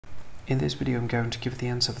In this video, I'm going to give the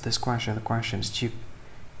answer of this question. The question is,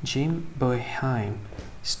 Jim Boeheim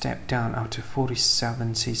stepped down after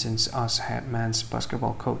 47 seasons as head men's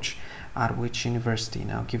basketball coach at which university?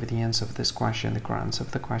 Now, give the answer of this question. The answer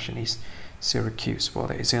of the question is Syracuse. Well,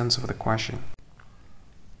 that is the answer of the question.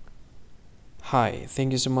 Hi,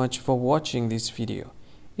 thank you so much for watching this video.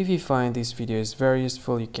 If you find this video is very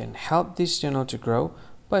useful, you can help this channel to grow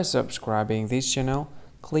by subscribing this channel.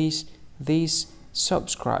 Please this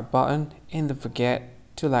subscribe button and don't forget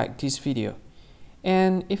to like this video.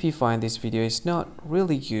 And if you find this video is not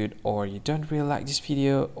really good, or you don't really like this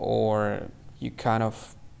video, or you kind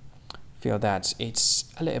of feel that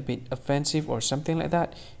it's a little bit offensive or something like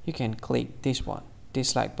that, you can click this one,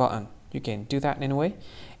 dislike button. You can do that anyway.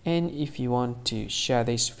 And if you want to share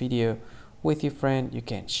this video with your friend, you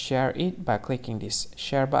can share it by clicking this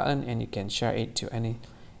share button, and you can share it to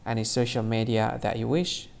any social media that you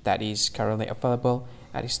wish that is currently available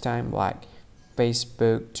at this time, like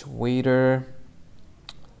Facebook, Twitter,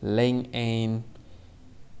 LinkedIn,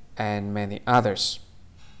 and many others,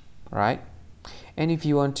 right? And if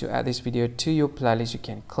you want to add this video to your playlist, you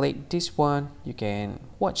can click this one. You can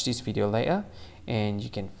watch this video later, and you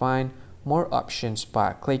can find more options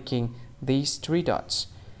by clicking these three dots.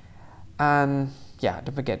 And yeah,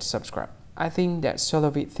 don't forget to subscribe. I think that's all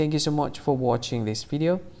of it. Thank you so much for watching this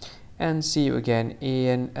video, and see you again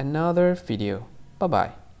in another video. Bye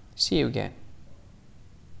bye. See you again.